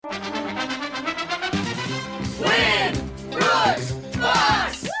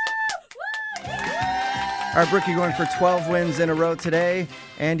All right, Brooke, you're going for 12 wins in a row today,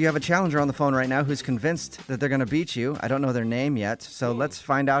 and you have a challenger on the phone right now who's convinced that they're going to beat you. I don't know their name yet, so let's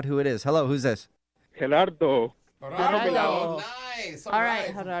find out who it is. Hello, who's this? Gerardo. Gerardo. Nice. All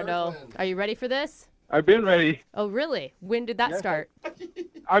right, Gerardo. Are you ready for this? I've been ready. Oh, really? When did that start?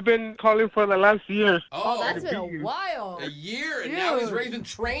 I've been calling for the last year. Oh, that's been a while. A year, and now he's ready to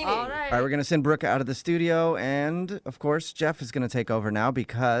training. All right. All right, we're going to send Brooke out of the studio, and, of course, Jeff is going to take over now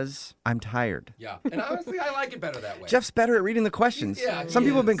because I'm tired. Yeah, and honestly, I like it better that way. Jeff's better at reading the questions. Yeah, Some he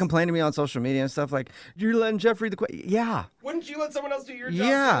people have been is. complaining to me on social media and stuff like, you're letting Jeff read the questions. Yeah. Wouldn't you let someone else do your job?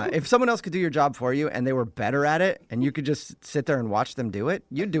 Yeah. too? If someone else could do your job for you and they were better at it and you could just sit there and watch them do it,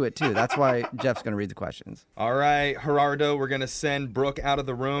 you'd do it too. That's why Jeff's going to read the questions. All right, Gerardo, we're going to send Brooke out of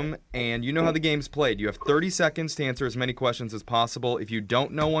the room, and you know how the game's played. You have 30 seconds to answer as many questions as possible. If you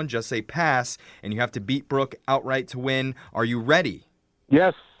don't know one, just say pass, and you have to beat Brooke outright to win. Are you ready?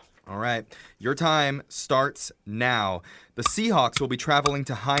 Yes. All right, your time starts now. The Seahawks will be traveling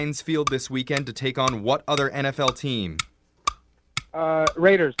to Heinz Field this weekend to take on what other NFL team?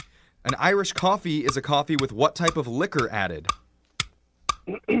 Raiders. An Irish coffee is a coffee with what type of liquor added?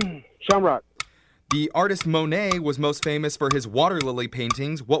 Shamrock. The artist Monet was most famous for his water lily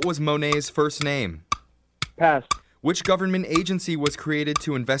paintings. What was Monet's first name? Pass. Which government agency was created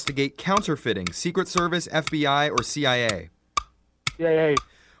to investigate counterfeiting? Secret Service, FBI, or CIA? CIA.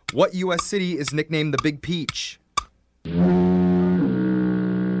 What U.S. city is nicknamed the Big Peach?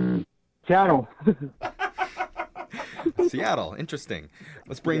 Seattle. Seattle. Interesting.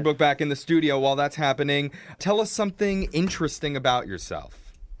 Let's bring Brooke back in the studio while that's happening. Tell us something interesting about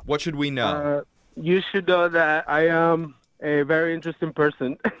yourself. What should we know? You should know that I am a very interesting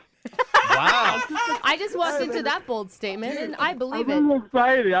person. Wow. I just walked into that bold statement, and I believe it. I'm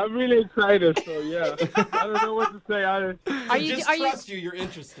excited. I'm really excited. So, yeah. I don't know what to say. Are you Just are you trust you. You're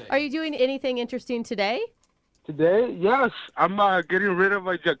interesting. are you doing anything interesting today? Today, yes. I'm getting rid of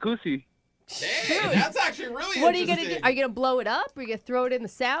my jacuzzi. Hey, that's actually really What are you gonna do? interesting. Are you gonna blow it up? Are you gonna throw it in the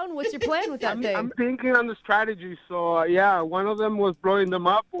sound? What's your plan with that thing? I'm thinking on the strategy. So, yeah, one of them was blowing them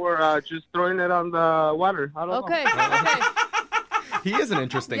up or just throwing it on the water. I don't know. Okay. Okay. He is an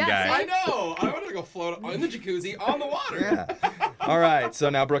interesting Yes, guy. I know. I want to go float in the jacuzzi on the water. Yeah. All right,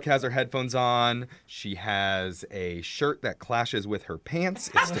 so now Brooke has her headphones on. She has a shirt that clashes with her pants.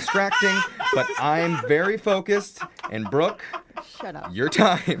 It's distracting, but I'm very focused. And Brooke, Shut up. your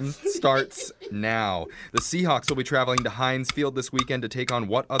time starts now. The Seahawks will be traveling to Heinz Field this weekend to take on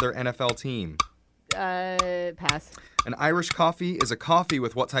what other NFL team? Pass. An Irish coffee is a coffee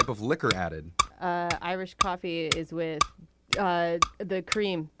with what type of liquor added? Irish coffee is with the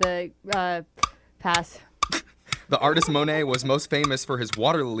cream. The pass. The artist Monet was most famous for his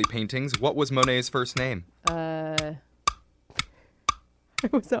water lily paintings. What was Monet's first name? I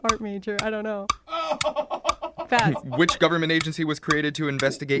was an art major. I don't know. Pass. Which government agency was created to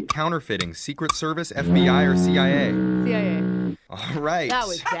investigate counterfeiting? Secret Service, FBI, or CIA? CIA. All right. That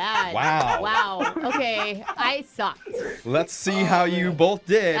was bad. Wow. Wow. Okay, I sucked. Let's see how you both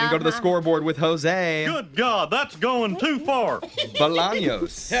did and go to the scoreboard with Jose Good God, that's going too far.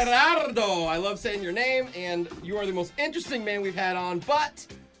 Bolaños. Gerardo, I love saying your name, and you are the most interesting man we've had on, but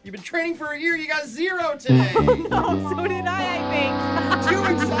you've been training for a year, you got 0 today. So did I think. Too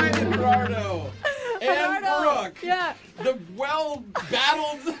excited, Gerardo. And Gerardo, Brooke, yeah. the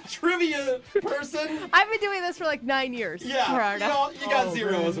well-battled trivia person. I've been doing this for like 9 years. Yeah, Gerardo. you got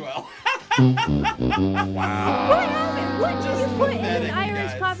 0 as well. What happened? What did you put in pathetic, an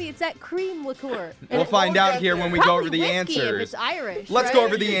Irish guys. coffee? It's that cream liqueur. We'll find out here when we go over the Whiskey if answers. it's Irish. Let's right? go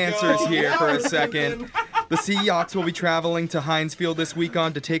over the There you answers go. here for a Yeah. second. The Seahawks will be traveling to Heinz Field this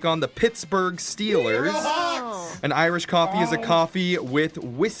weekend to take on the Pittsburgh Steelers. Oh. An Irish coffee is a coffee with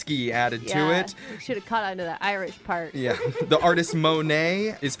whiskey added to Yeah, it. we should have caught on to that Irish part. Yeah. The artist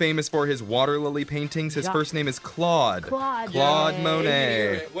Monet is famous for his water lily paintings. His Yeah. first name is Claude. Claude. Claude Yeah.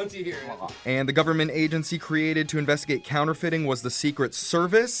 Monet. Once you hear it. And the government agency created to investigate counterfeiting was the Secret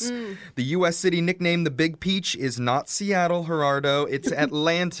Service. The U.S. city nicknamed the Big Peach is not Seattle, Gerardo. It's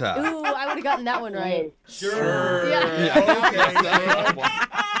Atlanta. Ooh, I would have gotten that one right. Sure. Yeah.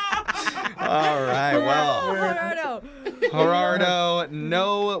 All right, well. Gerardo. Gerardo,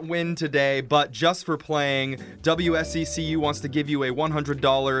 no win today, but just for playing, WSECU wants to give you a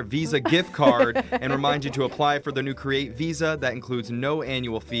 $100 Visa gift card and remind you to apply for the new Create Visa. That includes no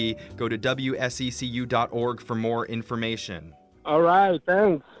annual fee. Go to WSECU.org for more information. All right,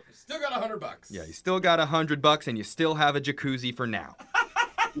 thanks. Still got $100. Yeah, you still got $100 and you still have a jacuzzi for now.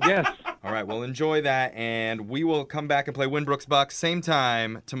 Yes. All right, well, enjoy that, and we will come back and play Winbrook's Bucks same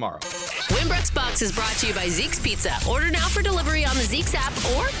time tomorrow. Winbrook's Bucks is brought to you by Zeke's Pizza. Order now for delivery on the Zeke's app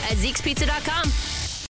or at Zeke'sPizza.com.